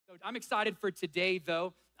I'm excited for today,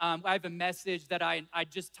 though. I have a message that I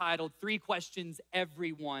just titled, 3 Questions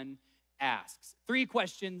Everyone Asks. 3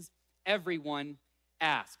 Questions Everyone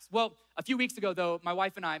Asks. Well, a few weeks ago, though, my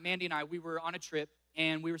wife and I, Mandy and I, we were on a trip,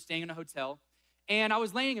 and we were staying in a hotel. And I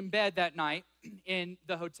was laying in bed that night in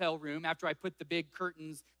the hotel room after I put the big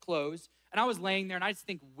curtains closed. And I was laying there, and I just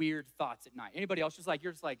think weird thoughts at night. Anybody else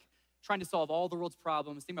you're just like trying to solve all the world's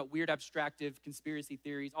problems, thinking about weird, abstractive conspiracy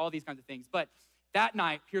theories, all these kinds of things. But that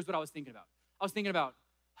night, here's what I was thinking about. I was thinking about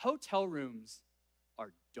hotel rooms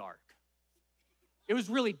are dark. It was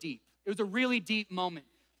really deep. It was a really deep moment.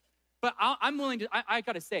 But I'm willing to, I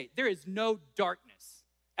gotta say, there is no darkness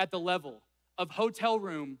at the level of hotel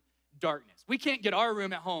room darkness. We can't get our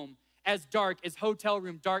room at home as dark as hotel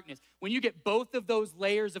room darkness. When you get both of those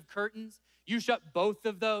layers of curtains, you shut both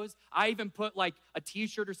of those. I even put like a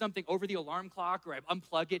t-shirt or something over the alarm clock, or I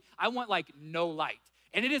unplug it. I want like no light.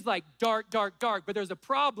 And it is like dark, dark, dark. But there's a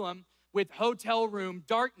problem with hotel room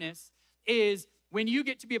darkness is when you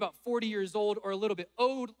get to be about 40 years old or a little bit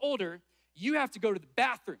older, you have to go to the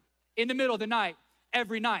bathroom in the middle of the night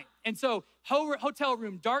every night. And so hotel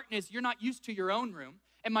room darkness, you're not used to your own room.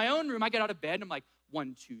 In my own room, I get out of bed and I'm like,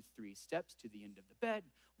 1, 2, 3 steps to the end of the bed.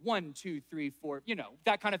 1, 2, 3, 4,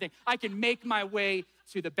 that kind of thing. I can make my way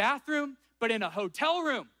to the bathroom, but in a hotel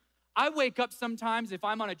room, I wake up sometimes if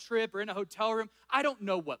I'm on a trip or in a hotel room, I don't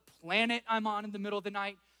know what planet I'm on in the middle of the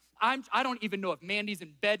night. I don't even know if Mandy's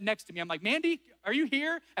in bed next to me. I'm like, Mandy, are you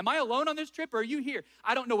here? Am I alone on this trip or are you here?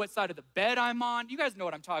 I don't know what side of the bed I'm on. You guys know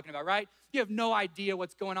what I'm talking about, right? You have no idea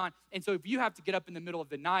what's going on. And so if you have to get up in the middle of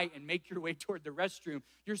the night and make your way toward the restroom,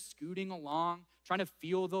 you're scooting along, trying to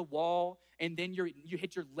feel the wall, and then you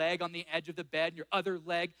hit your leg on the edge of the bed, your other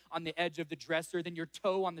leg on the edge of the dresser, then your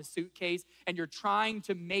toe on the suitcase, and you're trying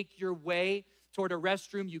to make your way toward a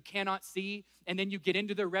restroom you cannot see, and then you get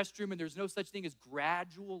into the restroom and there's no such thing as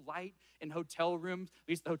gradual light in hotel rooms, at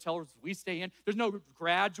least the hotel rooms we stay in. There's no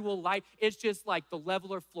gradual light. It's just like the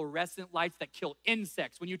level of fluorescent lights that kill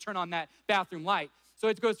insects when you turn on that bathroom light. So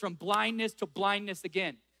it goes from blindness to blindness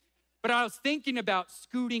again. But I was thinking about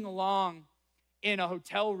scooting along in a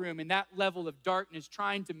hotel room in that level of darkness,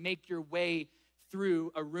 trying to make your way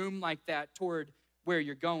through a room like that toward where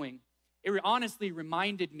you're going. It honestly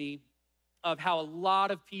reminded me of how a lot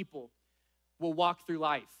of people will walk through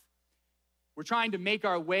life. We're trying to make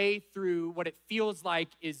our way through what it feels like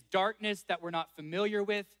is darkness that we're not familiar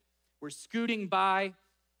with. We're scooting by,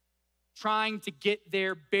 trying to get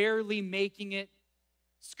there, barely making it,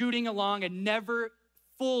 scooting along and never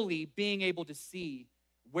fully being able to see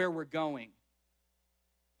where we're going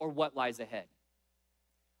or what lies ahead.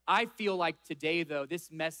 I feel like today, though,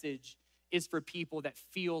 this message is for people that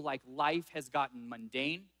feel like life has gotten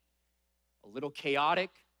mundane, a little chaotic,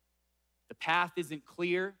 the path isn't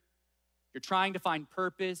clear, you're trying to find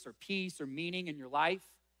purpose or peace or meaning in your life,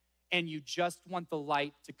 and you just want the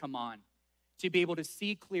light to come on, to be able to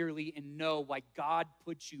see clearly and know why God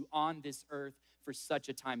put you on this earth for such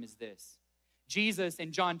a time as this. Jesus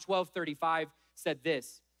in John 12:35 said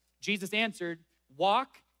this, Jesus answered,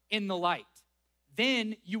 walk in the light,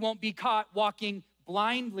 then you won't be caught walking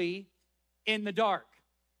blindly in the dark.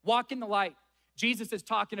 Walk in the light. Jesus is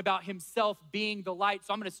talking about himself being the light.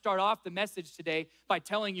 So I'm going to start off the message today by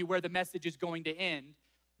telling you where the message is going to end.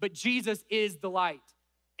 But Jesus is the light.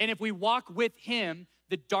 And if we walk with him,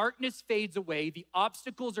 the darkness fades away. The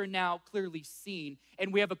obstacles are now clearly seen.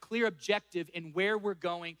 And we have a clear objective in where we're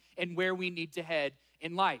going and where we need to head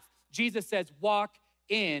in life. Jesus says, walk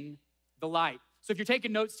in the light. So if you're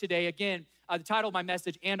taking notes today, again, the title of my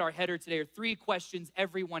message and our header today are 3 questions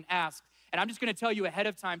everyone asks. And I'm just gonna tell you ahead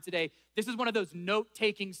of time today, this is one of those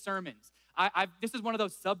note-taking sermons. This is one of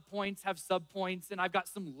those subpoints, have subpoints, and I've got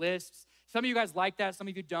some lists. Some of you guys like that, some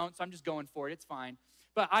of you don't, so I'm just going for it, it's fine.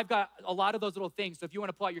 But I've got a lot of those little things. So if you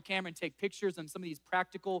wanna pull out your camera and take pictures on some of these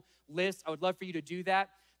practical lists, I would love for you to do that.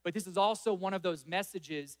 But this is also one of those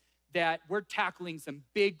messages that we're tackling some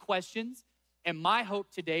big questions. And my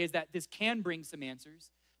hope today is that this can bring some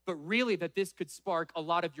answers, but really that this could spark a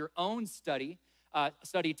lot of your own study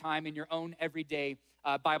time in your own everyday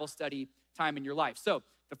Bible study time in your life. So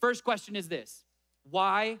the first question is this: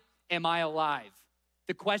 why am I alive?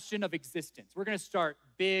 The question of existence. We're gonna start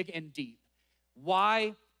big and deep.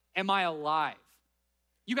 Why am I alive?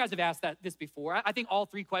 You guys have asked this before. I think all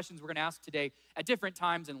 3 questions we're gonna ask today at different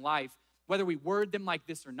times in life, whether we word them like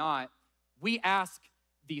this or not, we ask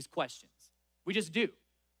these questions. We just do.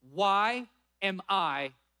 Why am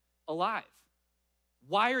I alive?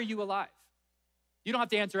 Why are you alive? You don't have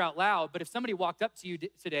to answer out loud, but if somebody walked up to you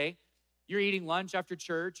today, you're eating lunch after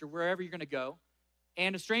church or wherever you're gonna go,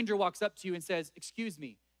 and a stranger walks up to you and says, excuse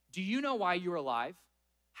me, do you know why you're alive?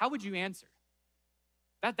 how would you answer?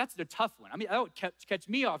 That's the tough one. I mean, that would catch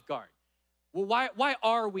me off guard. Well, why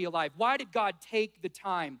are we alive? Why did God take the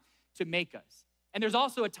time to make us? And there's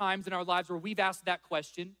also times in our lives where we've asked that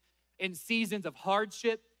question in seasons of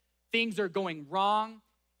hardship. Things are going wrong.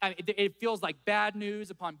 It feels like bad news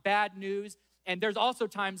upon bad news. And there's also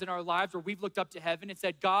times in our lives where we've looked up to heaven and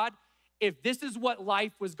said, God, if this is what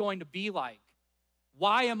life was going to be like,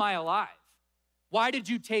 why am I alive? Why did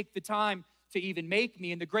you take the time to even make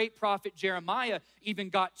me? And the great prophet Jeremiah even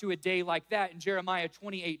got to a day like that. In Jeremiah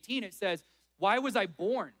 20:18, it says, why was I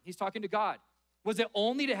born? He's talking to God. Was it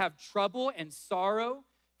only to have trouble and sorrow,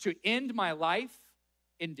 to end my life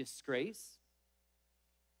in disgrace?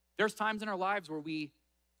 There's times in our lives where we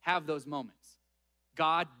have those moments.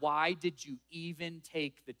 God, why did you even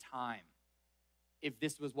take the time if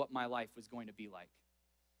this was what my life was going to be like?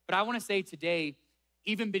 But I want to say today,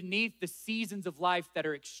 even beneath the seasons of life that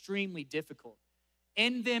are extremely difficult,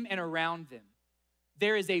 in them and around them,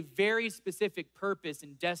 there is a very specific purpose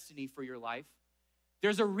and destiny for your life.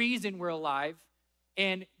 There's a reason we're alive,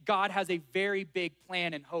 and God has a very big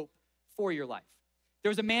plan and hope for your life. There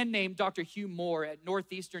was a man named Dr. Hugh Moore at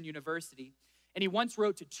Northeastern University, and he once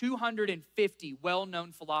wrote to 250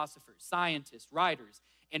 well-known philosophers, scientists, writers,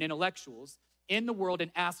 and intellectuals in the world and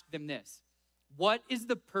asked them this: what is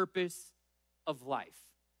the purpose of life?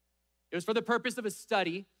 It was for the purpose of a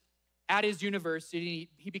study at his university.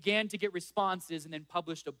 He began to get responses and then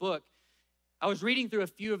published a book. I was reading through a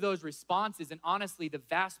few of those responses, and honestly, the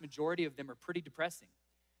vast majority of them are pretty depressing.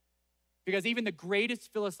 Because even the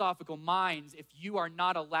greatest philosophical minds, if you are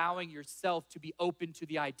not allowing yourself to be open to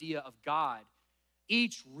the idea of God,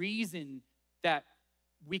 each reason that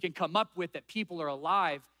we can come up with that people are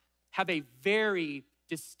alive have a very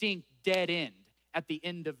distinct dead end at the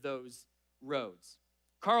end of those roads.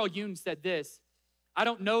 Carl Jung said this: I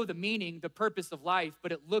don't know the meaning, the purpose of life,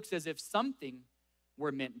 but it looks as if something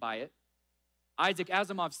were meant by it. Isaac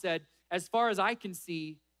Asimov said, as far as I can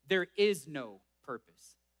see, there is no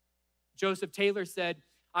purpose. Joseph Taylor said,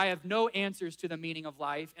 I have no answers to the meaning of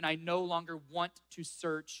life, and I no longer want to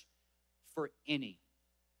search for any.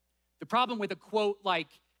 The problem with a quote like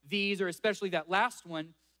these, or especially that last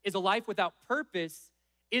one, is a life without purpose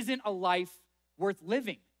isn't a life worth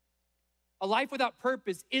living. A life without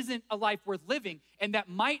purpose isn't a life worth living, and that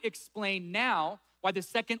might explain now why the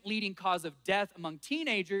second leading cause of death among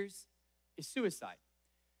teenagers is suicide.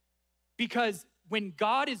 Because when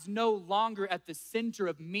God is no longer at the center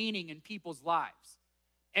of meaning in people's lives,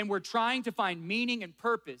 and we're trying to find meaning and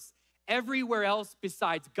purpose everywhere else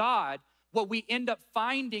besides God, what we end up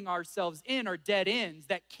finding ourselves in are dead ends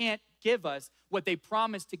that can't give us what they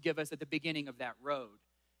promised to give us at the beginning of that road.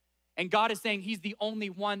 And God is saying he's the only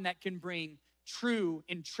one that can bring true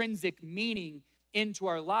intrinsic meaning into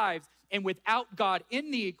our lives. And without God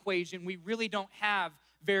in the equation, we really don't have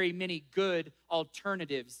very many good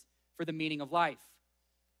alternatives for the meaning of life.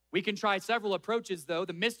 We can try several approaches, though.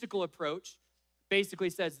 The mystical approach basically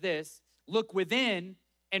says this: look within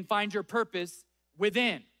and find your purpose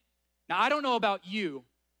within. Now, I don't know about you,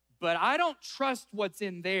 but I don't trust what's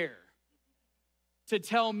in there to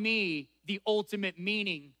tell me the ultimate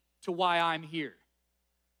meaning to why I'm here.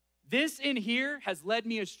 This in here has led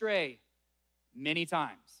me astray many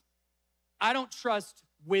times. I don't trust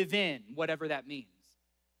within, whatever that means.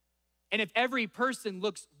 And if every person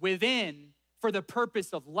looks within for the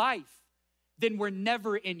purpose of life, then we're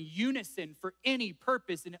never in unison for any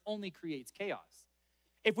purpose, and it only creates chaos.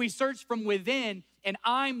 If we search from within and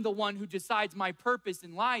I'm the one who decides my purpose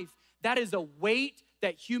in life, that is a weight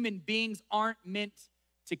that human beings aren't meant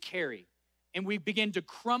to carry. And we begin to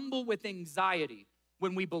crumble with anxiety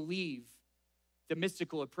when we believe the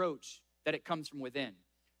mystical approach that it comes from within.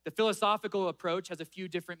 The philosophical approach has a few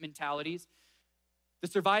different mentalities. The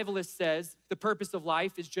survivalist says the purpose of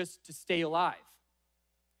life is just to stay alive.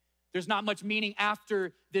 There's not much meaning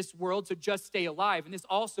after this world, so just stay alive. And this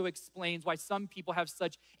also explains why some people have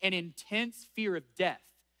such an intense fear of death.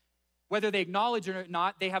 Whether they acknowledge it or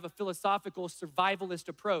not, they have a philosophical survivalist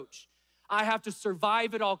approach. I have to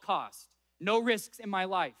survive at all costs. No risks in my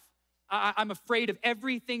life. I'm afraid of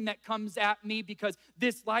everything that comes at me because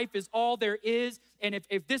this life is all there is. And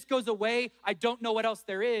if this goes away, I don't know what else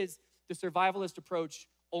there is. The survivalist approach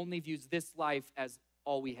only views this life as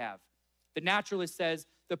all we have. The naturalist says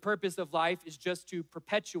the purpose of life is just to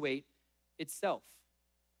perpetuate itself.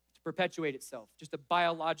 To perpetuate itself, just a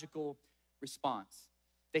biological response.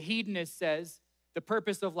 The hedonist says the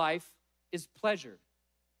purpose of life is pleasure.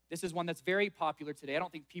 This is one that's very popular today. I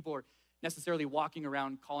don't think people are necessarily walking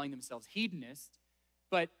around calling themselves hedonists,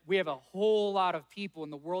 but we have a whole lot of people in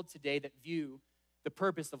the world today that view the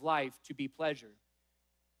purpose of life to be pleasure.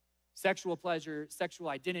 sexual pleasure, sexual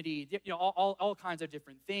identity, all kinds of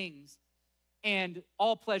different things. And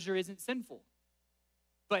all pleasure isn't sinful.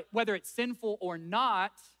 But whether it's sinful or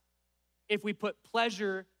not, if we put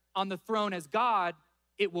pleasure on the throne as God,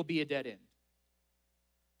 it will be a dead end.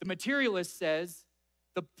 The materialist says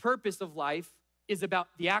the purpose of life is about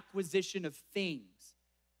the acquisition of things.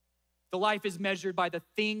 The life is measured by the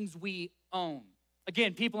things we own.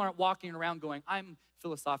 Again, people aren't walking around going, I'm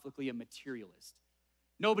philosophically a materialist.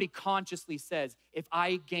 Nobody consciously says, if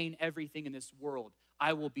I gain everything in this world,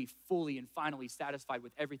 I will be fully and finally satisfied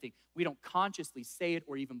with everything. We don't consciously say it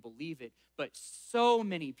or even believe it, but so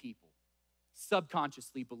many people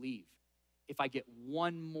subconsciously believe, if I get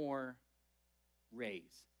one more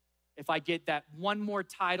raise, if I get that one more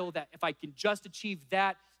title, that if I can just achieve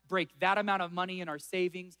that, break that amount of money in our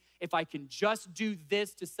savings, if I can just do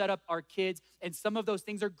this to set up our kids, and some of those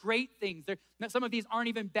things are great things. Some of these aren't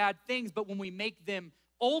even bad things, but when we make them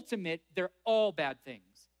ultimate, they're all bad things.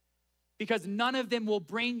 Because none of them will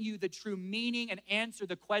bring you the true meaning and answer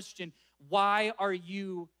the question, why are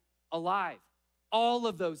you alive? All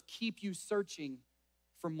of those keep you searching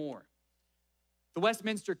for more. The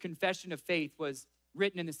Westminster Confession of Faith was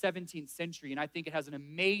written in the 17th century, and I think it has an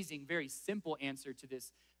amazing, very simple answer to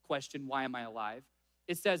this question, why am I alive?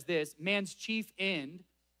 It says this, man's chief end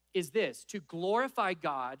is this, to glorify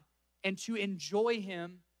God and to enjoy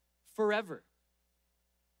him forever.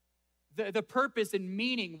 The purpose and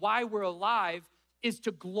meaning why we're alive is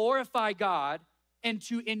to glorify God and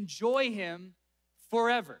to enjoy him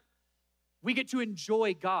forever. We get to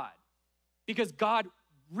enjoy God because God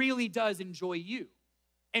really does enjoy you,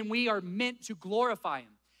 and we are meant to glorify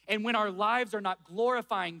him. And when our lives are not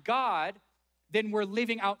glorifying God, then we're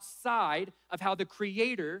living outside of how the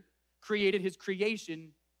Creator created his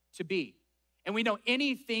creation to be. And we know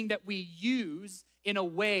anything that we use in a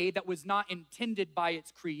way that was not intended by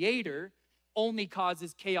its creator only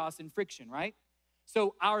causes chaos and friction, right?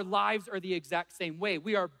 So our lives are the exact same way.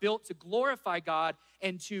 We are built to glorify God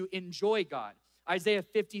and to enjoy God. Isaiah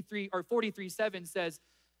 43:7 says,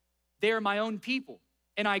 they are my own people,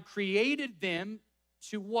 and I created them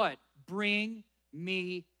to what? Bring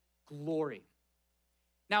me glory.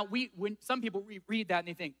 Now, when some people read that and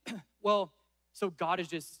they think, well, so God is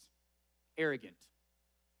just arrogant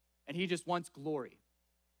and he just wants glory.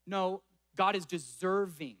 No, God is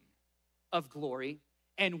deserving of glory,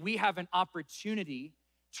 and we have an opportunity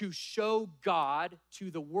to show God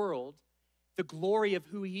to the world, the glory of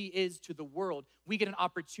who he is to the world. We get an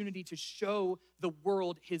opportunity to show the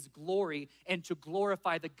world his glory and to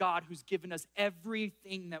glorify the God who's given us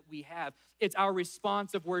everything that we have. It's our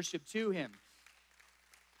response of worship to him.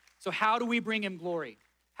 So how do we bring him glory?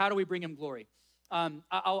 How do we bring him glory?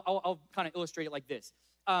 I'll kind of illustrate it like this.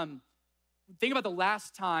 Think about the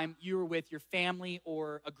last time you were with your family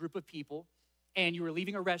or a group of people and you were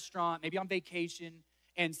leaving a restaurant, maybe on vacation,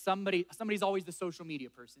 and somebody's always the social media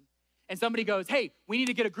person. And somebody goes, hey, we need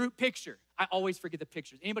to get a group picture. I always forget the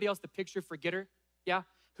pictures. Anybody else the picture forgetter? Yeah?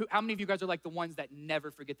 How many of you guys are like the ones that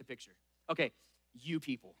never forget the picture? Okay, you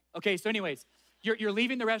people. Okay, so anyways, you're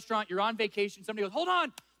leaving the restaurant, you're on vacation, somebody goes, hold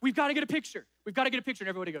on, we've got to get a picture. We've got to get a picture. And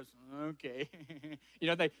everybody goes, okay.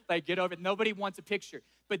 They get over it. Nobody wants a picture.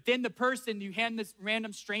 But then the person, you hand this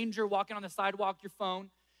random stranger walking on the sidewalk your phone,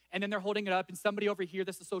 and then they're holding it up, and somebody over here,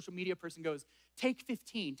 that's the social media person, goes, take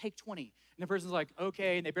 15, take 20. And the person's like,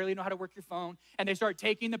 okay, and they barely know how to work your phone. And they start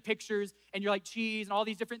taking the pictures, and you're like, cheese, and all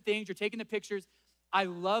these different things. You're taking the pictures. I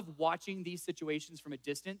love watching these situations from a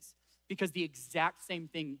distance because the exact same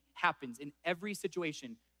thing happens in every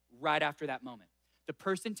situation right after that moment. The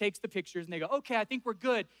person takes the pictures and they go, okay, I think we're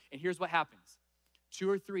good. And here's what happens. 2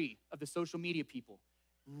 or 3 of the social media people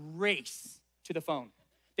race to the phone.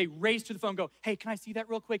 They race to the phone and go, hey, can I see that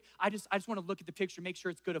real quick? I just want to look at the picture, make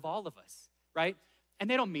sure it's good of all of us, right? And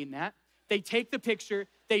they don't mean that. They take the picture,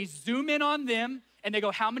 they zoom in on them, and they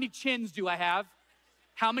go, how many chins do I have?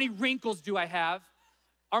 How many wrinkles do I have?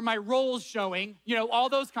 Are my rolls showing? All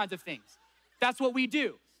those kinds of things. That's what we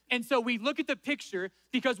do. And so we look at the picture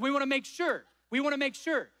because we want to make sure. We want to make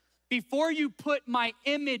sure. Before you put my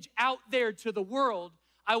image out there to the world,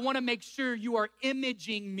 I want to make sure you are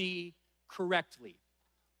imaging me correctly.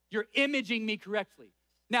 You're imaging me correctly.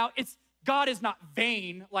 Now, God is not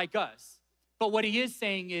vain like us, but what he is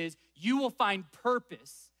saying is you will find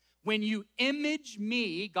purpose when you image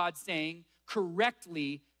me, God's saying,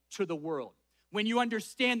 correctly to the world. When you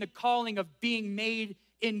understand the calling of being made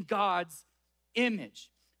in God's image.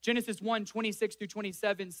 Genesis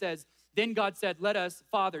 1:26-27 says, then God said, let us,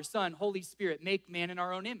 Father, Son, Holy Spirit, make man in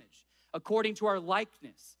our own image, according to our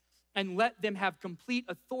likeness, and let them have complete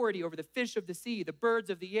authority over the fish of the sea, the birds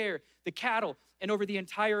of the air, the cattle, and over the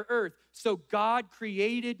entire earth. So God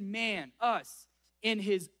created man, us, in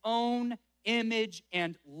his own image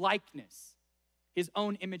and likeness. His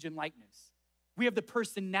own image and likeness. We have the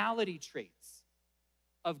personality traits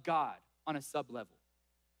of God on a sub-level.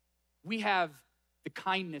 We have the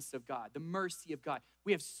kindness of God, the mercy of God.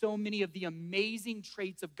 We have so many of the amazing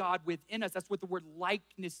traits of God within us. That's what the word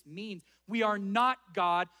likeness means. We are not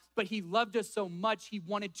God, but he loved us so much, he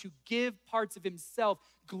wanted to give parts of himself,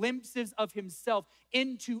 glimpses of himself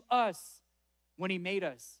into us when he made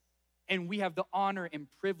us. And we have the honor and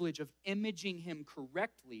privilege of imaging him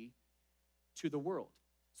correctly to the world.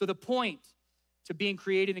 So the point to being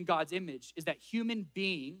created in God's image is that human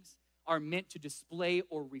beings are meant to display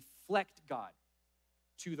or reflect God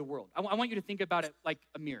to the world. I want you to think about it like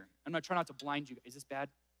a mirror. I'm gonna try not to blind you. Is this bad?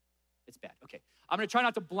 It's bad, okay. I'm gonna try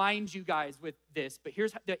not to blind you guys with this, but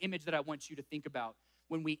here's the image that I want you to think about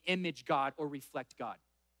when we image God or reflect God.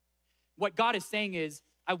 What God is saying is,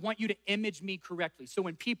 I want you to image me correctly. So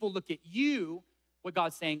when people look at you, what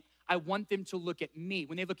God's saying, I want them to look at me.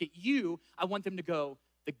 When they look at you, I want them to go,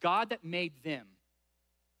 the God that made them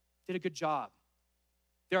did a good job.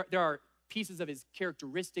 There are pieces of his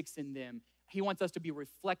characteristics in them. He wants us to be a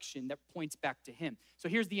reflection that points back to him. So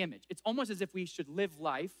here's the image. It's almost as if we should live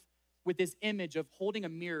life with this image of holding a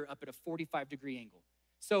mirror up at a 45-degree angle.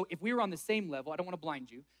 So if we were on the same level, I don't want to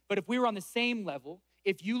blind you, but if we were on the same level,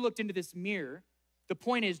 if you looked into this mirror, the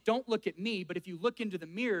point is don't look at me, but if you look into the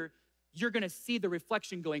mirror, you're gonna see the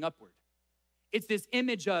reflection going upward. It's this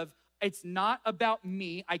image of, it's not about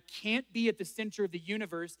me. I can't be at the center of the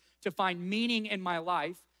universe to find meaning in my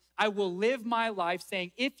life. I will live my life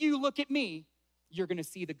saying, if you look at me, you're gonna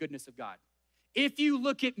see the goodness of God. If you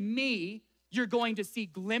look at me, you're going to see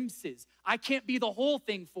glimpses. I can't be the whole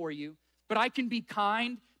thing for you, but I can be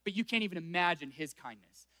kind, but you can't even imagine his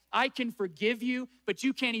kindness. I can forgive you, but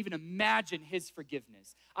you can't even imagine his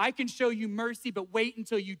forgiveness. I can show you mercy, but wait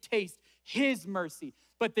until you taste his mercy.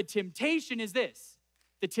 But the temptation is this.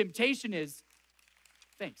 The temptation is,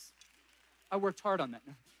 thanks. I worked hard on that.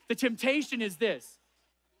 The temptation is this.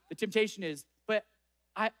 The temptation is, but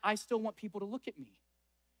I still want people to look at me.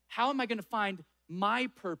 How am I gonna find my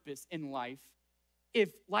purpose in life if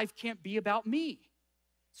life can't be about me?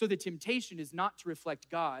 So the temptation is not to reflect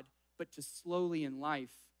God, but to slowly in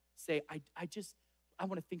life say, I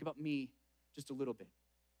wanna think about me just a little bit.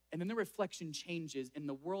 And then the reflection changes and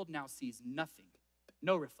the world now sees nothing,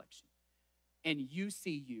 no reflection. And you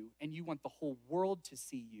see you and you want the whole world to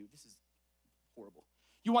see you. This is horrible.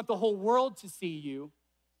 You want the whole world to see you.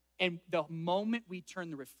 And the moment we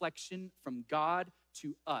turn the reflection from God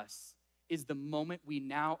to us is the moment we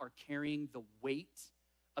now are carrying the weight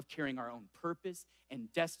of carrying our own purpose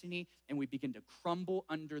and destiny, and we begin to crumble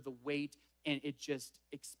under the weight, and it just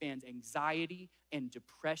expands anxiety and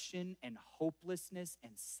depression and hopelessness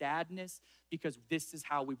and sadness, because this is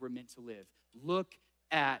how we were meant to live. Look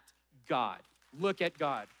at God. Look at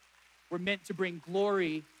God. We're meant to bring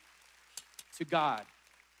glory to God.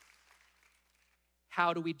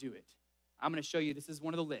 How do we do it? I'm gonna show you, this is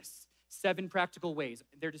one of the lists. 7 practical ways.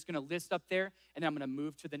 They're just gonna list up there, and then I'm gonna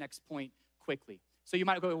move to the next point quickly. So you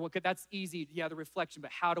might go, well, that's easy, yeah, the reflection,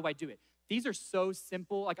 but how do I do it? These are so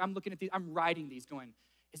simple. Like I'm looking at these, I'm writing these going,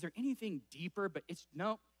 is there anything deeper? But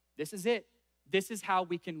no, this is it. This is how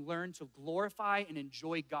we can learn to glorify and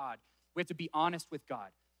enjoy God. We have to be honest with God.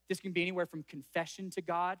 This can be anywhere from confession to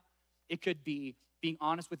God. It could be being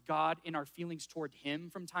honest with God in our feelings toward him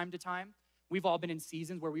from time to time. We've all been in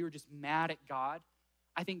seasons where we were just mad at God.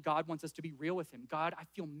 I think God wants us to be real with him. God, I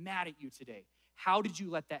feel mad at you today. How did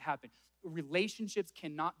you let that happen? Relationships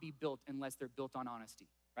cannot be built unless they're built on honesty,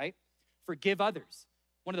 right? Forgive others.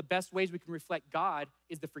 One of the best ways we can reflect God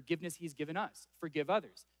is the forgiveness he's given us. Forgive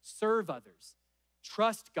others. Serve others.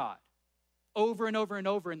 Trust God. Over and over and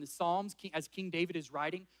over in the Psalms, as King David is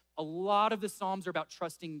writing, a lot of the Psalms are about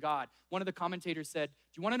trusting God. One of the commentators said,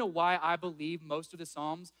 do you want to know why I believe most of the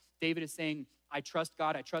Psalms, David is saying, I trust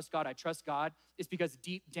God, I trust God, I trust God? It's because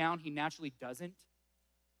deep down he naturally doesn't.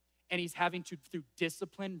 And he's having to, through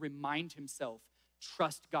discipline, remind himself,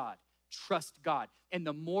 trust God, trust God. And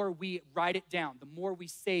the more we write it down, the more we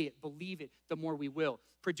say it, believe it, the more we will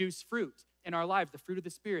produce fruit in our lives, the fruit of the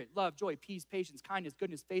Spirit, love, joy, peace, patience, kindness,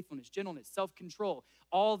 goodness, faithfulness, gentleness, self-control,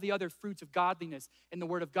 all the other fruits of godliness in the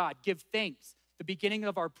Word of God. Give thanks. The beginning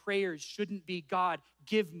of our prayers shouldn't be, God,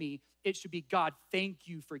 give me. It should be, God, thank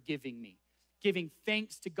you for giving me. Giving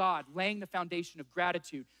thanks to God, laying the foundation of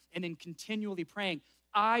gratitude, and then continually praying.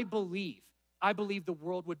 I believe the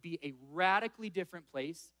world would be a radically different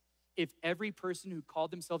place if every person who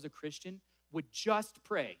called themselves a Christian would just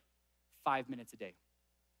pray, 5 minutes a day.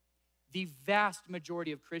 The vast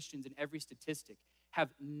majority of Christians in every statistic have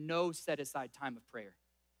no set aside time of prayer.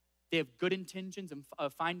 They have good intentions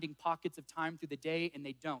of finding pockets of time through the day, and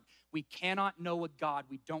they don't. We cannot know a God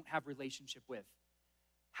we don't have relationship with.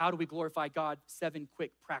 How do we glorify God? 7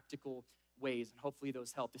 quick practical ways, and hopefully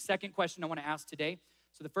those help. The second question I want to ask today,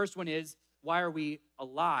 so the first one is, why are we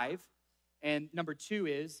alive? And number 2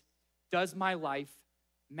 is, does my life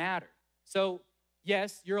matter? So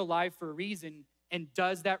yes, you're alive for a reason, and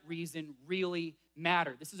does that reason really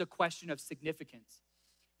matter? This is a question of significance.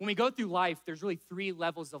 When we go through life, there's really 3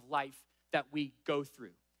 levels of life that we go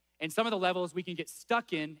through. And some of the levels we can get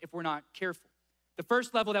stuck in if we're not careful. The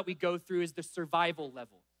first level that we go through is the survival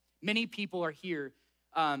level. Many people are here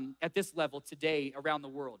at this level today around the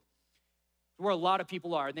world, where a lot of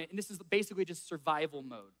people are. And this is basically just survival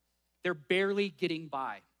mode. They're barely getting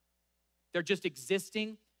by. They're just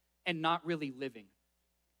existing and not really living.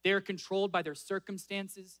 They're controlled by their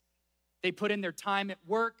circumstances. They put in their time at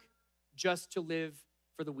work just to live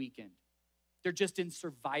for the weekend. They're just in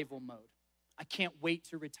survival mode. I can't wait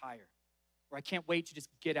to retire, or I can't wait to just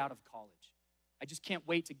get out of college. I just can't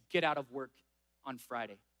wait to get out of work on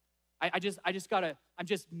Friday. I'm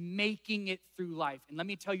just making it through life. And let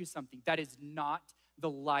me tell you something, that is not the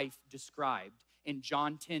life described in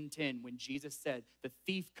John 10:10 when Jesus said, the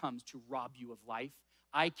thief comes to rob you of life.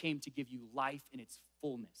 I came to give you life in its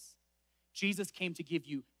fullness. Jesus came to give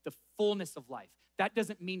you the fullness of life. That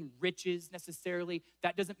doesn't mean riches necessarily.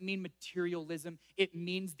 That doesn't mean materialism. It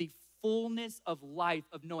means the fullness of life,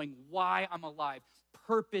 of knowing why I'm alive,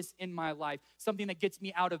 purpose in my life, something that gets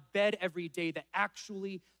me out of bed every day that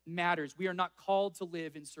actually matters. We are not called to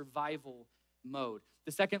live in survival mode.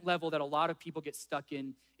 The second level that a lot of people get stuck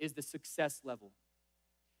in is the success level.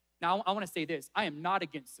 Now, I want to say this. I am not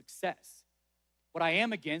against success. What I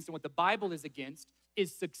am against, and what the Bible is against,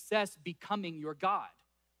 is success becoming your God.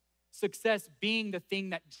 Success being the thing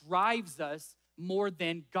that drives us more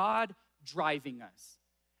than God driving us.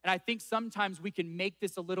 And I think sometimes we can make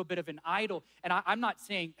this a little bit of an idol. And I'm not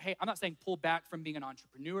saying pull back from being an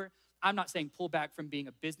entrepreneur. I'm not saying pull back from being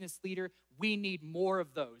a business leader. We need more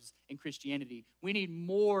of those in Christianity. We need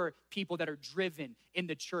more people that are driven in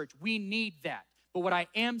the church. We need that. But what I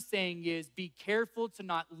am saying is be careful to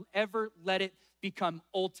not ever let it become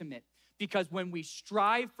ultimate. Because when we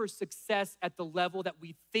strive for success at the level that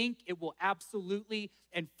we think it will absolutely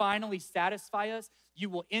and finally satisfy us, you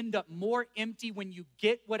will end up more empty when you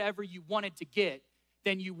get whatever you wanted to get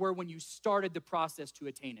than you were when you started the process to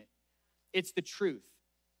attain it. It's the truth.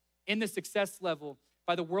 In the success level,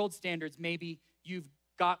 by the world standards, maybe you've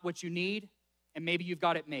got what you need and maybe you've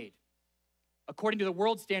got it made. According to the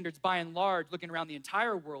world standards, by and large, looking around the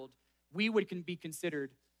entire world, we would be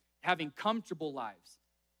considered having comfortable lives.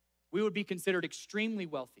 We would be considered extremely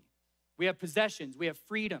wealthy. We have possessions, we have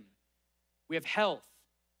freedom, we have health.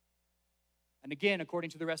 And again,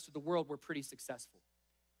 according to the rest of the world, we're pretty successful.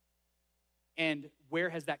 And where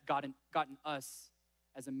has that gotten us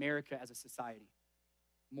as America, as a society?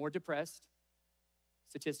 More depressed,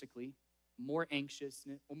 statistically, more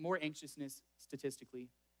anxiousness statistically,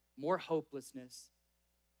 more hopelessness,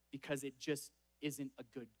 because it just isn't a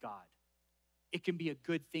good God. It can be a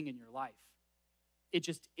good thing in your life. It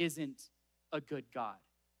just isn't a good God.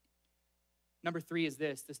 Number 3 is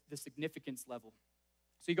the significance level.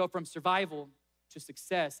 So you go from survival to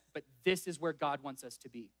success, but this is where God wants us to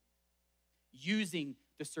be. Using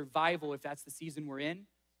the survival, if that's the season we're in,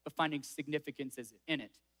 but finding significance in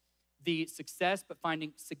it. The success, but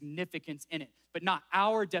finding significance in it. But not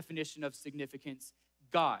our definition of significance,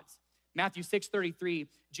 God's. Matthew 6:33,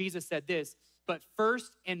 Jesus said this, but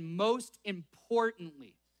first and most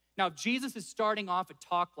importantly. Now, if Jesus is starting off a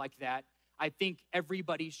talk like that, I think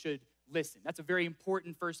everybody should listen. That's a very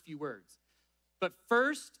important first few words. But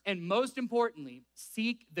first and most importantly,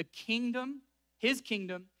 seek the kingdom, his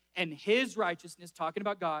kingdom, and his righteousness, talking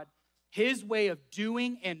about God, his way of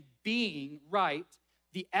doing and being right,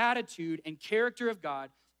 the attitude and character of God,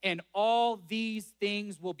 and all these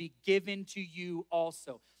things will be given to you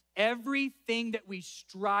also. Everything that we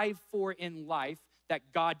strive for in life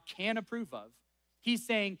that God can approve of, he's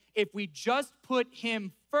saying if we just put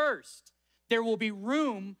him first, there will be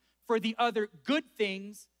room for the other good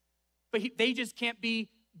things, but they just can't be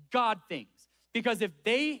God things. Because if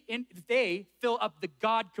they fill up the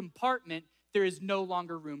God compartment, there is no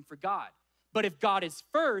longer room for God. But if God is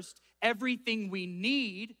first, everything we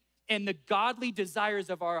need and the godly desires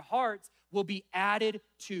of our hearts will be added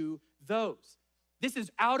to those. This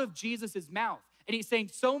is out of Jesus's mouth. And he's saying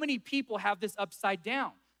so many people have this upside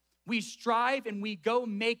down. We strive and we go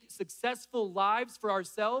make successful lives for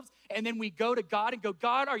ourselves, and then we go to God and go,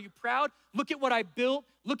 God, are you proud? Look at what I built.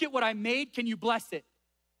 Look at what I made. Can you bless it?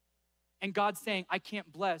 And God's saying, I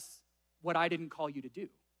can't bless what I didn't call you to do.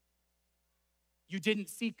 You didn't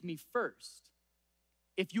seek me first.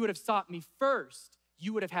 If you would have sought me first,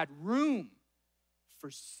 you would have had room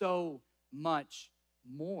for so much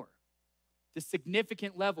more. The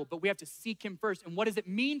significant level, but we have to seek him first. And what does it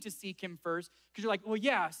mean to seek him first? Because you're like, well,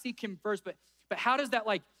 yeah, seek him first, but how does that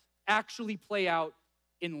like actually play out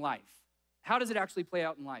in life? How does it actually play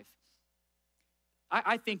out in life?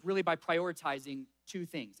 I think really by prioritizing two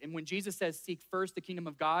things. And when Jesus says seek first the kingdom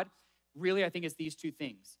of God, really I think it's these two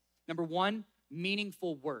things. Number one,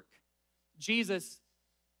 meaningful work. Jesus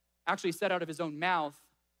actually said out of his own mouth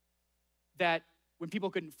that when people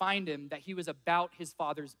couldn't find him, that he was about his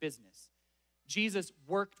Father's business. Jesus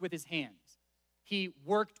worked with his hands. He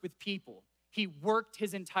worked with people. He worked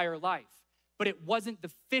his entire life. But it wasn't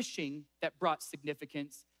the fishing that brought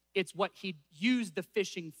significance. It's what he used the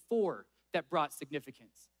fishing for that brought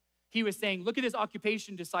significance. He was saying, look at this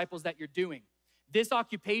occupation, disciples, that you're doing. This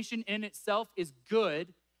occupation in itself is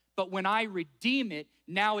good, but when I redeem it,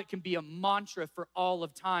 now it can be a mantra for all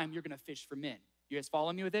of time. You're gonna fish for men. You guys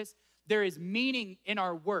follow me with this? There is meaning in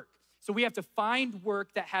our work. So we have to find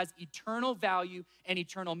work that has eternal value and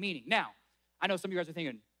eternal meaning. Now, I know some of you guys are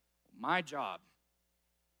thinking, my job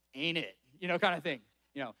ain't it, kind of thing.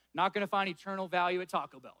 Not gonna find eternal value at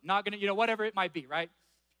Taco Bell. Not gonna, whatever it might be, right?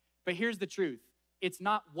 But here's the truth. It's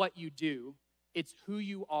not what you do, it's who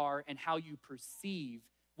you are and how you perceive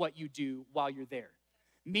what you do while you're there.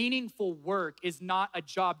 Meaningful work is not a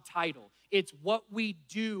job title. It's what we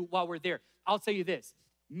do while we're there. I'll tell you this,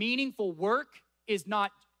 meaningful work is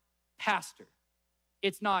not pastor.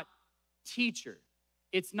 It's not teacher.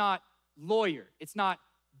 It's not lawyer. It's not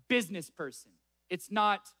business person. It's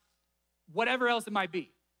not whatever else it might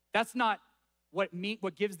be. That's not what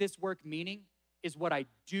gives this work meaning is what I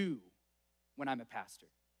do when I'm a pastor.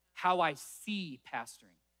 How I see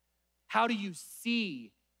pastoring. How do you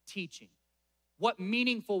see teaching? What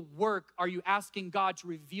meaningful work are you asking God to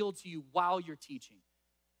reveal to you while you're teaching?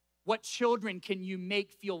 What children can you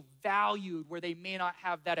make feel valued where they may not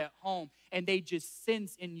have that at home and they just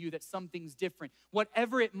sense in you that something's different?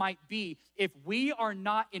 Whatever it might be, if we are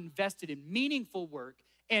not invested in meaningful work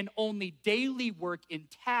and only daily work in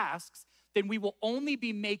tasks, then we will only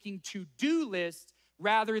be making to-do lists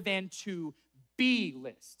rather than to-be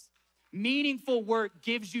lists. Meaningful work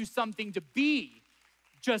gives you something to be.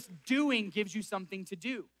 Just doing gives you something to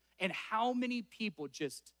do. And how many people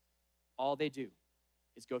just, all they do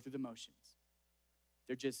is go through the motions.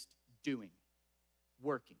 They're just doing,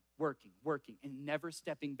 working, and never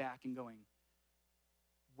stepping back and going,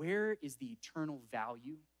 where is the eternal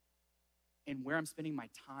value in where I'm spending my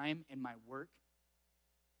time and my work?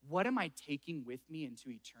 What am I taking with me into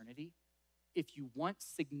eternity? If you want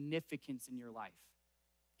significance in your life,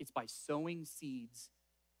 it's by sowing seeds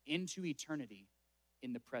into eternity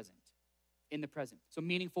in the present. So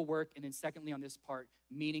meaningful work, and then secondly on this part,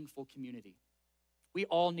 meaningful community. We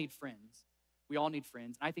all need friends.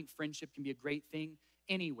 And I think friendship can be a great thing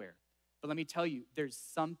anywhere. But let me tell you, there's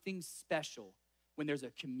something special when there's a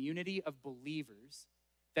community of believers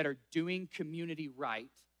that are doing community right.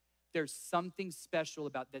 There's something special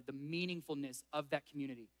about the meaningfulness of that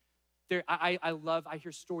community. I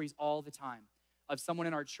hear stories all the time of someone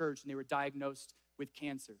in our church and they were diagnosed with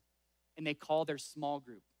cancer and they call their small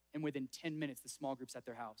group and within 10 minutes, the small group's at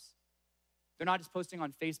their house. They're not just posting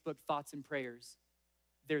on Facebook thoughts and prayers.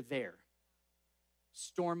 They're there,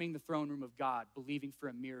 storming the throne room of God, believing for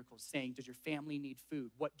a miracle, saying, does your family need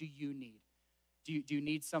food? What do you need? Do you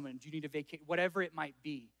need someone? Do you need a vacation? Whatever it might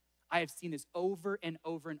be. I have seen this over and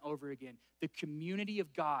over and over again. The community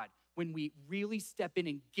of God, when we really step in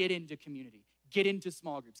and get into community, get into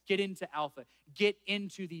small groups, get into Alpha, get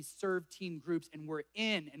into these serve team groups, and we're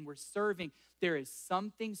in and we're serving, there is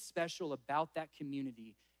something special about that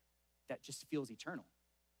community that just feels eternal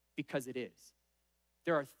because it is.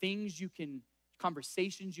 There are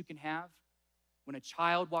conversations you can have when a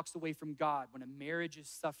child walks away from God, when a marriage is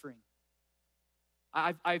suffering.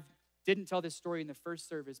 I didn't tell this story in the first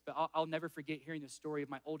service, but I'll never forget hearing the story of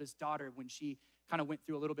my oldest daughter when she kind of went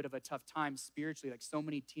through a little bit of a tough time spiritually, like so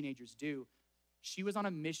many teenagers do. She was on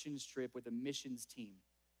a missions trip with a missions team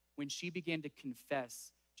when she began to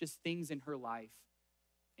confess just things in her life.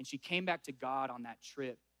 And she came back to God on that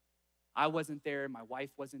trip. I wasn't there. My wife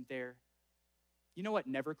wasn't there. You know what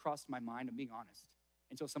never crossed my mind? I'm being honest.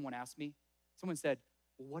 Until someone asked me. Someone said,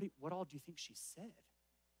 well, what all do you think she said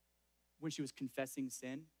when she was confessing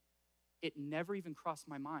sin? It never even crossed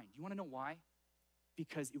my mind. You want to know why?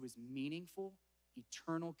 Because it was meaningful,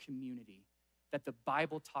 eternal community that the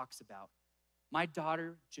Bible talks about. My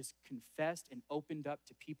daughter just confessed and opened up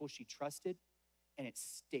to people she trusted, and it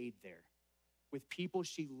stayed there with people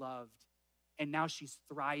she loved. And now she's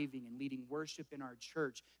thriving and leading worship in our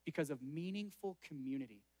church because of meaningful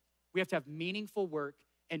community. We have to have meaningful work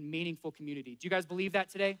and meaningful community. Do you guys believe that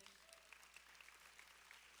today?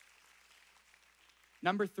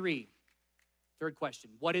 Number 3, third question,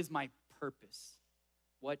 what is my purpose?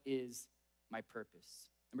 What is my purpose?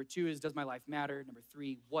 Number 2 is, does my life matter? Number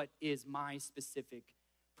 3, what is my specific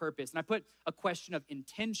purpose? And I put a question of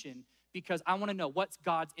intention because I wanna know what's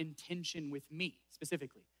God's intention with me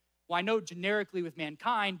specifically. Well, I know generically with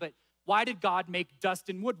mankind, but why did God make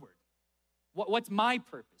Dustin Woodward? What's my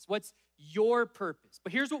purpose? What's your purpose?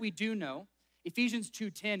 But here's what we do know. Ephesians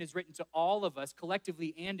 2:10 is written to all of us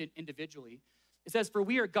collectively and individually. It says, for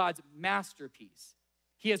we are God's masterpiece.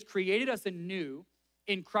 He has created us anew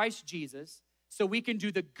in Christ Jesus so we can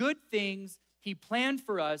do the good things he planned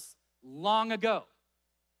for us long ago.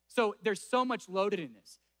 So there's so much loaded in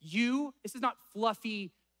this. This is not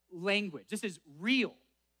fluffy language. This is real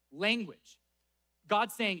language.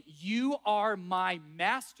 God's saying, you are my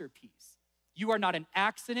masterpiece. You are not an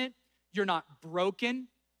accident. You're not broken.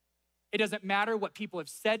 It doesn't matter what people have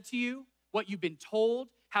said to you, what you've been told,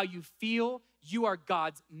 how you feel. You are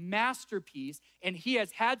God's masterpiece, and he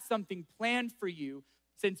has had something planned for you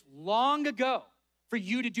since long ago for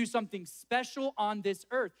you to do something special on this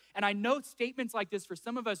earth. And I know statements like this for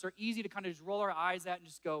some of us are easy to kind of just roll our eyes at and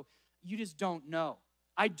just go, you just don't know.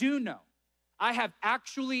 I do know. I have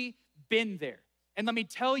actually been there. And let me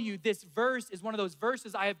tell you, this verse is one of those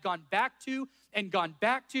verses I have gone back to, and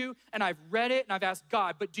I've read it, and I've asked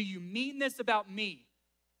God, but do you mean this about me?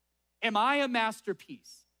 Am I a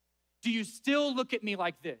masterpiece? Do you still look at me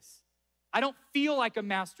like this? I don't feel like a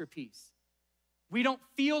masterpiece. We don't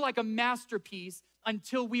feel like a masterpiece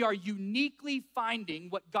until we are uniquely finding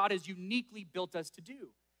what God has uniquely built us to do.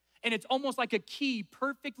 And it's almost like a key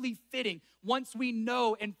perfectly fitting once we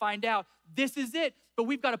know and find out this is it. But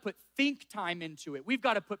we've got to put think time into it. We've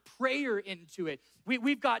got to put prayer into it.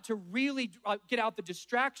 We've got to really get out the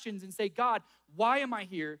distractions and say, God, why am I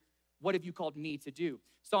here? What have you called me to do?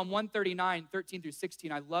 Psalm 139, 13 through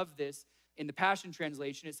 16, I love this. In the Passion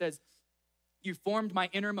Translation, it says, you formed my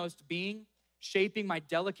innermost being, shaping my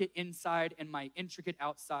delicate inside and my intricate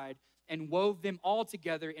outside, and wove them all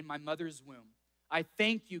together in my mother's womb. I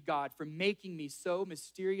thank you, God, for making me so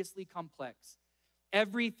mysteriously complex.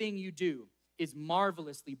 Everything you do is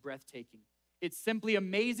marvelously breathtaking. It simply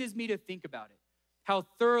amazes me to think about it. How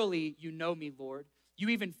thoroughly you know me, Lord. You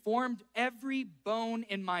even formed every bone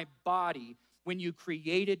in my body when you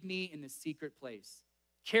created me in the secret place.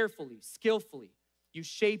 Carefully, skillfully, you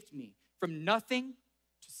shaped me from nothing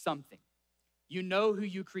to something. You know who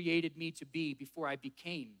you created me to be before I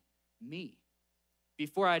became me.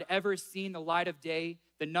 Before I'd ever seen the light of day,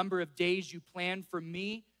 the number of days you planned for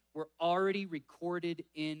me were already recorded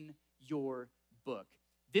in your book.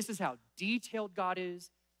 This is how detailed God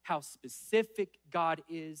is, how specific God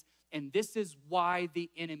is, and this is why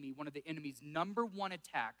the enemy, one of the enemy's number one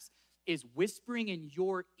attacks, is whispering in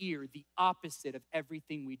your ear the opposite of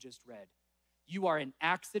everything we just read. You are an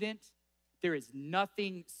accident. There is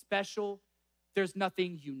nothing special. There's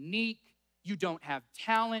nothing unique. You don't have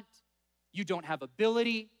talent. You don't have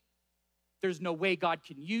ability. There's no way God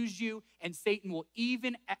can use you. And Satan will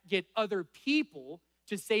even get other people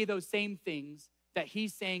to say those same things that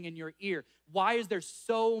he's saying in your ear. Why is there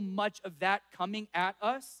so much of that coming at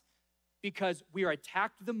us? Because we are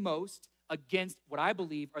attacked the most against what I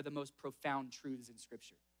believe are the most profound truths in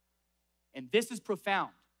Scripture. And this is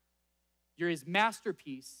profound. You're his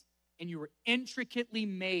masterpiece, and you were intricately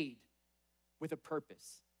made with a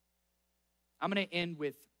purpose. I'm gonna end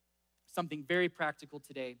with something very practical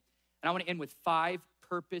today, and I wanna end with 5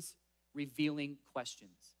 purpose-revealing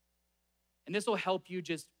questions. And this will help you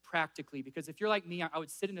just practically, because if you're like me, I would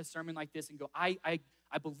sit in a sermon like this and go, I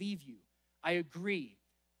believe you, I agree,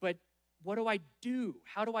 but what do I do?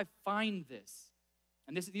 How do I find this?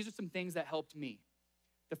 And these are some things that helped me.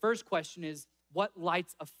 The first question is, what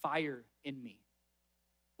lights a fire in me?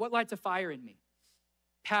 What lights a fire in me?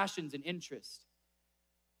 Passions and interests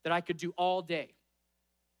that I could do all day.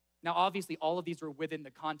 Now, obviously, all of these were within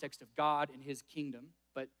the context of God and his kingdom,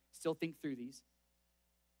 but still think through these.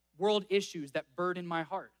 World issues that burden my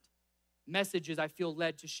heart. Messages I feel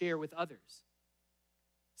led to share with others.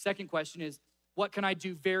 Second question is, what can I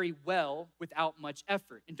do very well without much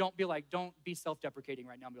effort? And don't be self-deprecating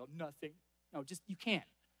right now and be like, nothing. No, just, you can't.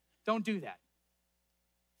 Don't do that.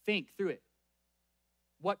 Think through it.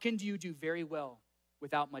 What can you do very well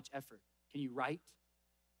without much effort? Can you write?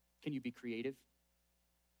 Can you be creative?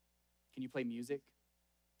 Can you play music?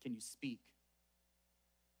 Can you speak?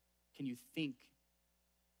 Can you think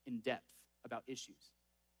in depth about issues?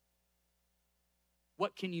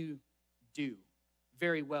 What can you do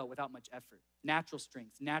very well without much effort? Natural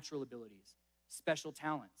strengths, natural abilities, special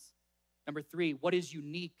talents. Number 3, what is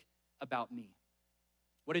unique about me?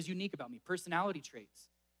 What is unique about me? Personality traits,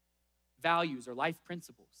 values, or life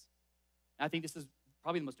principles. And I think this is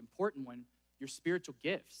probably the most important one, your spiritual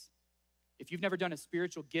gifts. If you've never done a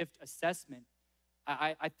spiritual gift assessment,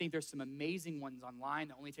 I think there's some amazing ones online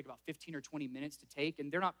that only take about 15 or 20 minutes to take,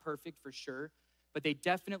 and they're not perfect for sure, but they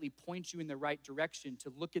definitely point you in the right direction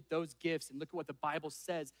to look at those gifts and look at what the Bible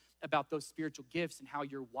says about those spiritual gifts and how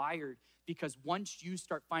you're wired. Because once you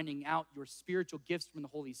start finding out your spiritual gifts from the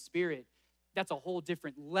Holy Spirit, that's a whole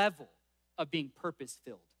different level of being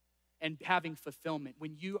purpose-filled and having fulfillment.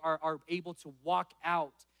 When you are able to walk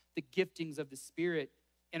out the giftings of the Spirit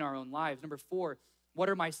in our own lives. Number 4, what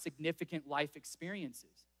are my significant life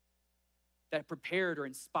experiences that prepared or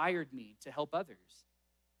inspired me to help others?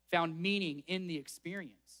 Found meaning in the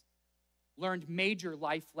experience, learned major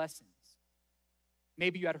life lessons.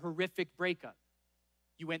 Maybe you had a horrific breakup.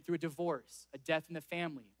 You went through a divorce, a death in the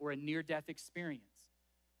family, or a near-death experience.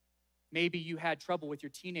 Maybe you had trouble with your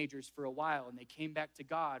teenagers for a while and they came back to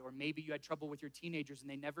God, or maybe you had trouble with your teenagers and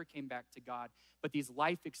they never came back to God. But these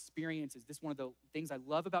life experiences, this is one of the things I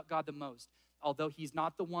love about God the most. Although he's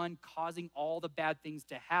not the one causing all the bad things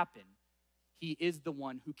to happen, he is the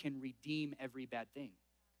one who can redeem every bad thing.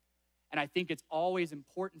 And I think it's always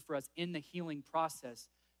important for us in the healing process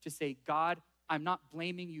to say, God, I'm not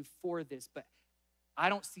blaming you for this, but I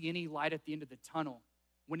don't see any light at the end of the tunnel.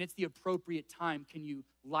 When it's the appropriate time, can you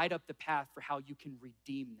light up the path for how you can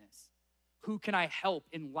redeem this? Who can I help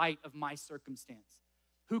in light of my circumstance?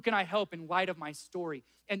 Who can I help in light of my story?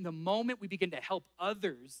 And the moment we begin to help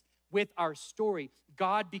others with our story,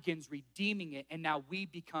 God begins redeeming it, and now we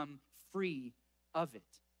become free of it,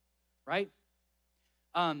 right?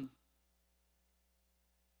 Number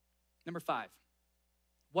 5,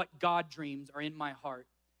 what God dreams are in my heart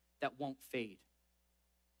that won't fade.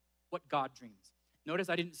 What God dreams. Notice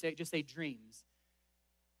I didn't just say dreams.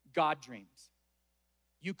 God dreams.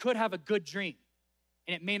 You could have a good dream,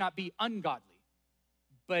 and it may not be ungodly,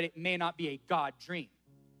 but it may not be a God dream.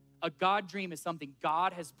 A God dream is something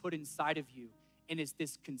God has put inside of you, and it's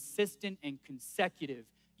this consistent and consecutive,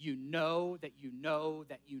 you know that you know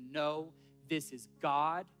that you know this is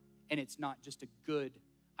God, and it's not just a good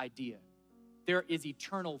idea. There is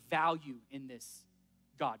eternal value in this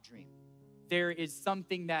God dream. There is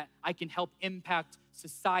something that I can help impact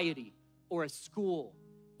society or a school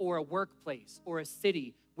or a workplace or a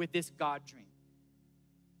city with this God dream.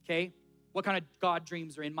 Okay? What kind of God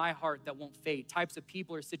dreams are in my heart that won't fade? Types of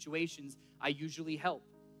people or situations I usually help.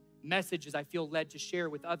 Messages I feel led to share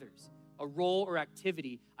with others. A role or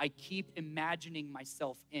activity I keep imagining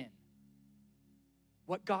myself in.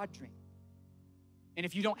 What God dream? And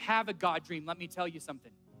if you don't have a God dream, let me tell you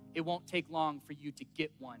something. It won't take long for you to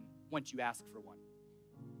get one once you ask for one.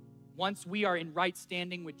 Once we are in right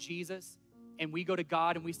standing with Jesus and we go to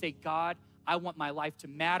God and we say, God, I want my life to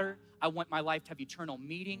matter. I want my life to have eternal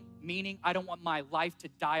meaning. I don't want my life to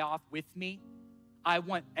die off with me. I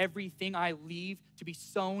want everything I leave to be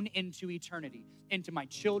sown into eternity, into my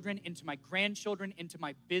children, into my grandchildren, into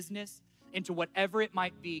my business, into whatever it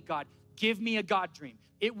might be. God, give me a God dream.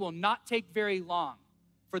 It will not take very long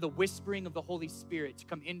for the whispering of the Holy Spirit to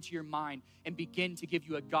come into your mind and begin to give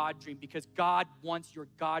you a God dream, because God wants your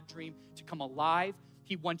God dream to come alive.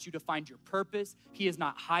 He wants you to find your purpose. He is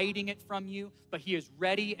not hiding it from you, but he is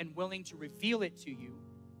ready and willing to reveal it to you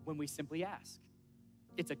when we simply ask.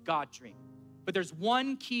 It's a God dream. But there's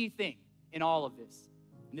one key thing in all of this,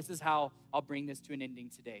 and this is how I'll bring this to an ending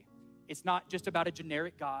today. It's not just about a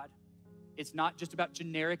generic God. It's not just about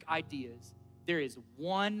generic ideas. There is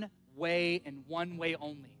one way and one way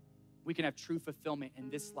only we can have true fulfillment in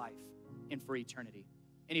this life and for eternity.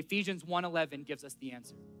 And Ephesians 1:11 gives us the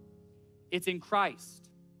answer. It's in Christ.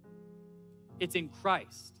 It's in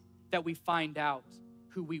Christ that we find out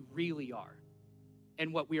who we really are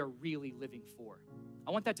and what we are really living for.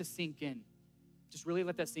 I want that to sink in. Just really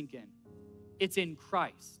let that sink in. It's in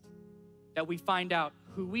Christ that we find out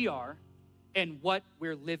who we are and what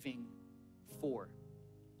we're living for.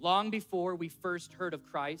 Long before we first heard of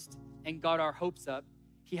Christ and got our hopes up,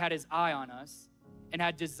 he had his eye on us and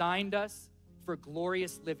had designed us for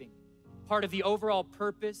glorious living. Part of the overall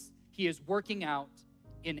purpose he is working out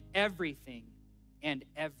in everything and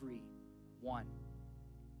everyone.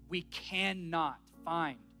 We cannot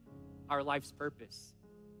find our life's purpose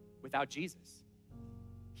without Jesus.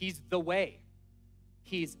 He's the way.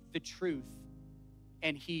 He's the truth,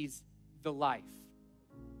 and he's the life.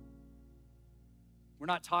 We're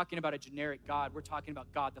not talking about a generic God. We're talking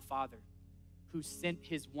about God the Father, who sent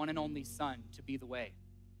his one and only Son to be the way.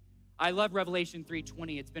 I love Revelation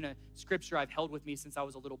 3:20. It's been a scripture I've held with me since I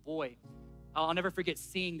was a little boy. I'll never forget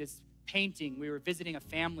seeing this painting. We were visiting a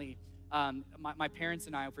family, my parents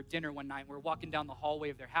and I, for dinner one night. We were walking down the hallway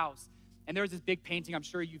of their house, and there was this big painting. I'm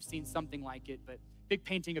sure you've seen something like it, but big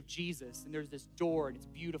painting of Jesus, and there's this door, and it's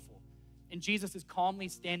beautiful. And Jesus is calmly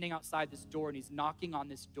standing outside this door, and he's knocking on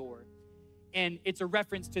this door. And it's a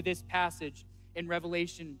reference to this passage in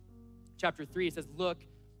Revelation chapter 3. It says, "Look,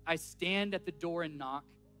 I stand at the door and knock.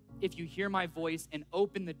 If you hear my voice and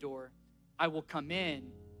open the door, I will come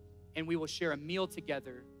in and we will share a meal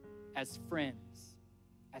together as friends."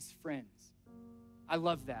 As friends. I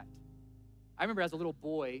love that. I remember as a little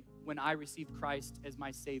boy when I received Christ as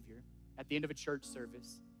my Savior at the end of a church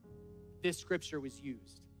service, this scripture was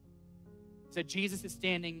used. It said, Jesus is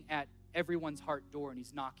standing at everyone's heart door and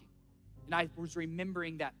he's knocking. And I was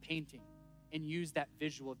remembering that painting and used that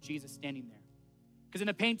visual of Jesus standing there. Because in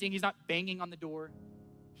a painting, he's not banging on the door.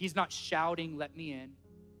 He's not shouting, "Let me in."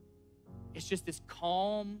 It's just this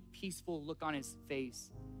calm, peaceful look on his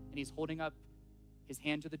face. And he's holding up his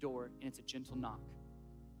hand to the door, and it's a gentle knock.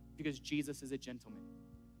 Because Jesus is a gentleman.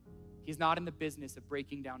 He's not in the business of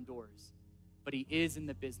breaking down doors, but he is in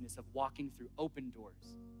the business of walking through open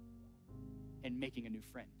doors and making a new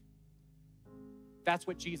friend. That's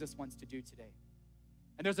what Jesus wants to do today.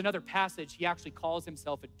 And there's another passage, he actually calls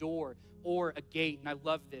himself a door or a gate, and I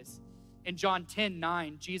love this. In John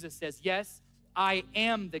 10:9, Jesus says, "Yes, I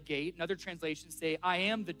am the gate." And other translations say, "I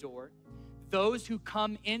am the door. Those who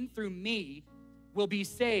come in through me will be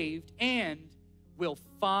saved and will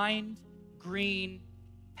find green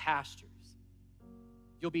pastures."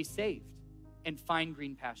 You'll be saved and find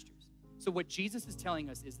green pastures. So what Jesus is telling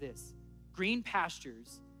us is this: green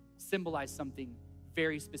pastures symbolize something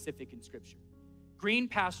very specific in Scripture. Green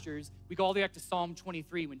pastures, we go all the way back to Psalm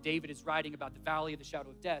 23 when David is writing about the valley of the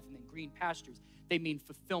shadow of death, and then green pastures, they mean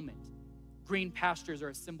fulfillment. Green pastures are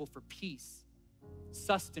a symbol for peace,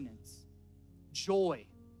 sustenance, joy.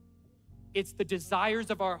 It's the desires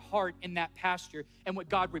of our heart in that pasture. And what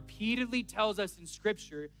God repeatedly tells us in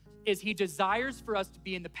Scripture is he desires for us to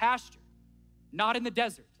be in the pasture, not in the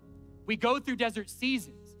desert. We go through desert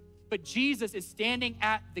seasons, but Jesus is standing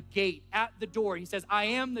at the gate, at the door. He says, "I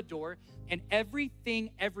am the door." And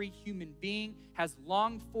everything every human being has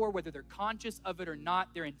longed for, whether they're conscious of it or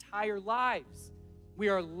not, their entire lives, we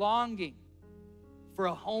are longing for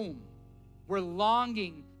a home. We're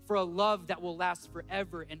longing for a love that will last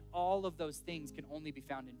forever, and all of those things can only be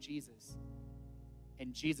found in Jesus.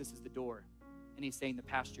 And Jesus is the door, and he's saying the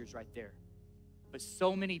pasture is right there. But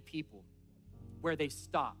so many people, where they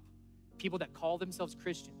stop, people that call themselves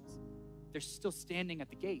Christians, they're still standing at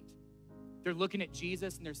the gate. They're looking at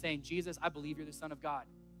Jesus and they're saying, "Jesus, I believe you're the Son of God."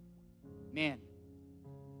 Man,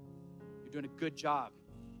 you're doing a good job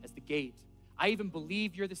as the gate. I even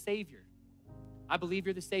believe you're the Savior. I believe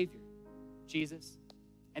you're the Savior, Jesus.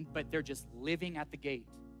 But they're just living at the gate,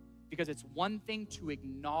 because it's one thing to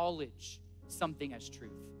acknowledge something as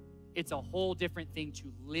truth. It's a whole different thing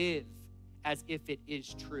to live as if it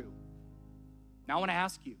is true. Now I want to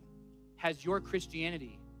ask you, has your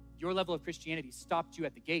Christianity, your level of Christianity, stopped you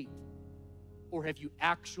at the gate? Or have you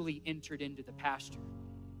actually entered into the pasture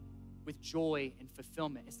with joy and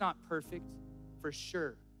fulfillment? It's not perfect, for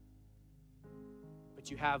sure, but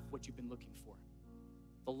you have what you've been looking for.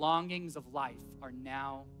 The longings of life are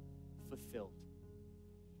now fulfilled.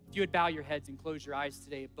 If you would bow your heads and close your eyes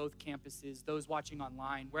today at both campuses, those watching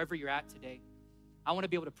online, wherever you're at today, I want to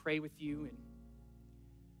be able to pray with you. And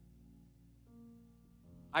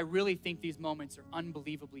I really think these moments are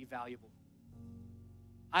unbelievably valuable.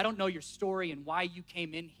 I don't know your story and why you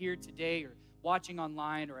came in here today, or watching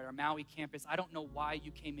online or at our Maui campus. I don't know why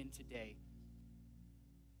you came in today,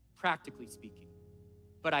 practically speaking.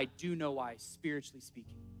 But I do know why, spiritually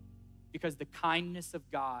speaking. Because the kindness of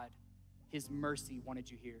God, his mercy,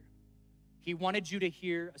 wanted you here. He wanted you to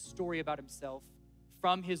hear a story about himself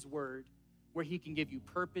from his word, where he can give you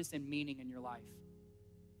purpose and meaning in your life.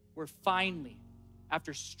 Where finally,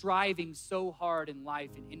 after striving so hard in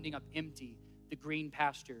life and ending up empty, the green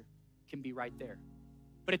pasture can be right there.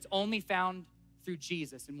 But it's only found through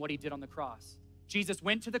Jesus and what he did on the cross. Jesus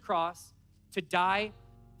went to the cross to die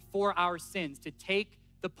for our sins, to take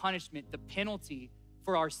the punishment, the penalty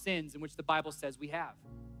for our sins, in which the Bible says we have.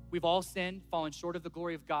 We've all sinned, fallen short of the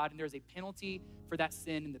glory of God, and there's a penalty for that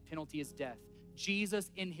sin, and the penalty is death.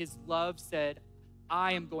 Jesus, in his love, said,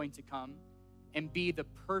 "I am going to come and be the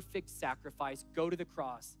perfect sacrifice, go to the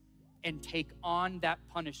cross, and take on that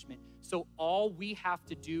punishment. So all we have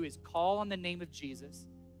to do is call on the name of Jesus,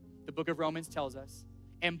 the book of Romans tells us,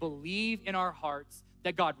 and believe in our hearts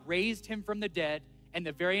that God raised him from the dead. And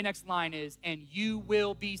the very next line is, and you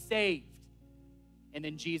will be saved. And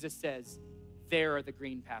then Jesus says, there are the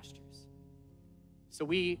green pastures. So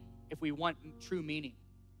if we want true meaning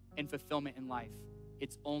and fulfillment in life,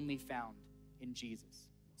 it's only found in Jesus.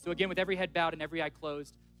 So again, with every head bowed and every eye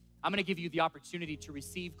closed, I'm gonna give you the opportunity to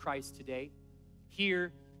receive Christ today,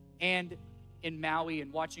 here and in Maui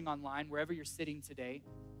and watching online, wherever you're sitting today.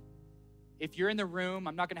 If you're in the room,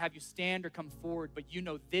 I'm not gonna have you stand or come forward, but you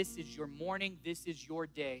know this is your morning, this is your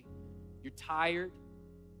day. You're tired,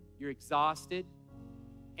 you're exhausted,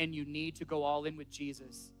 and you need to go all in with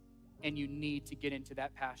Jesus, and you need to get into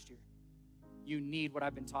that pasture. You need what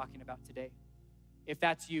I've been talking about today. If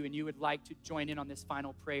that's you and you would like to join in on this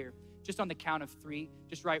final prayer, just on the count of 3,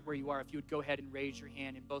 just right where you are, if you would go ahead and raise your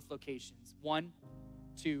hand in both locations. 1,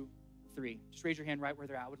 2, 3. Just raise your hand right where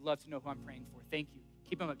they're at. I would love to know who I'm praying for. Thank you.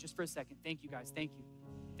 Keep them up just for a second. Thank you, guys. Thank you.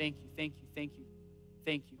 Thank you. Thank you. Thank you.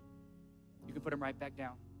 Thank you. You can put them right back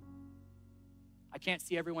down. I can't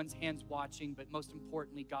see everyone's hands watching, but most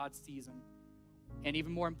importantly, God sees them. And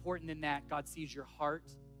even more important than that, God sees your heart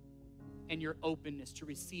and your openness to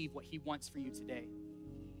receive what he wants for you today.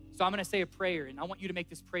 So I'm going to say a prayer, and I want you to make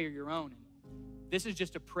this prayer your own. This is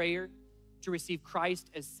just a prayer to receive Christ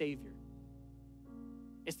as Savior.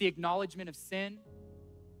 It's the acknowledgement of sin,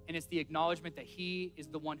 and it's the acknowledgement that he is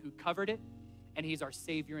the one who covered it, and he's our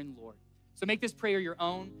Savior and Lord. So make this prayer your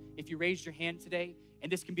own if you raised your hand today,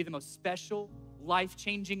 and this can be the most special,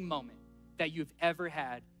 life-changing moment that you've ever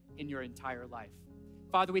had in your entire life.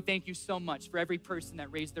 Father, we thank you so much for every person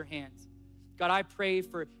that raised their hands. God, I pray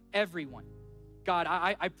for everyone. God,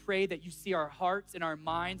 I pray that you see our hearts and our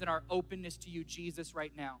minds and our openness to you, Jesus,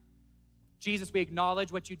 right now. Jesus, we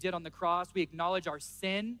acknowledge what you did on the cross. We acknowledge our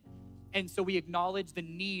sin. And so we acknowledge the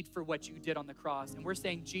need for what you did on the cross. And we're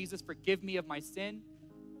saying, Jesus, forgive me of my sin.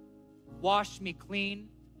 Wash me clean.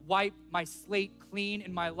 Wipe my slate clean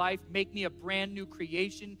in my life. Make me a brand new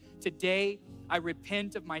creation. Today, I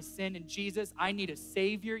repent of my sin. And Jesus, I need a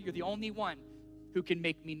Savior. You're the only one who can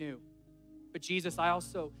make me new. But Jesus, I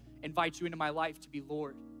also invite you into my life to be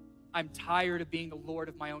Lord. I'm tired of being the Lord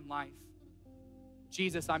of my own life.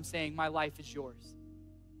 Jesus, I'm saying my life is yours.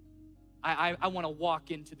 I want to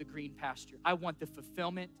walk into the green pasture. I want the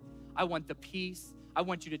fulfillment. I want the peace. I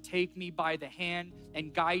want you to take me by the hand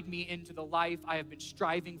and guide me into the life I have been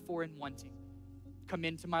striving for and wanting. Come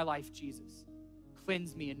into my life, Jesus.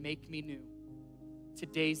 Cleanse me and make me new.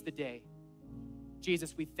 Today's the day.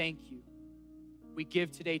 Jesus, we thank you. We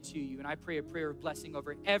give today to you, and I pray a prayer of blessing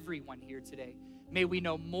over everyone here today. May we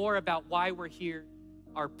know more about why we're here,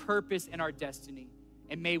 our purpose and our destiny,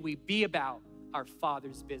 and may we be about our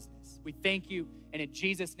Father's business. We thank you, and in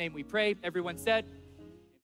Jesus' name we pray. Everyone said,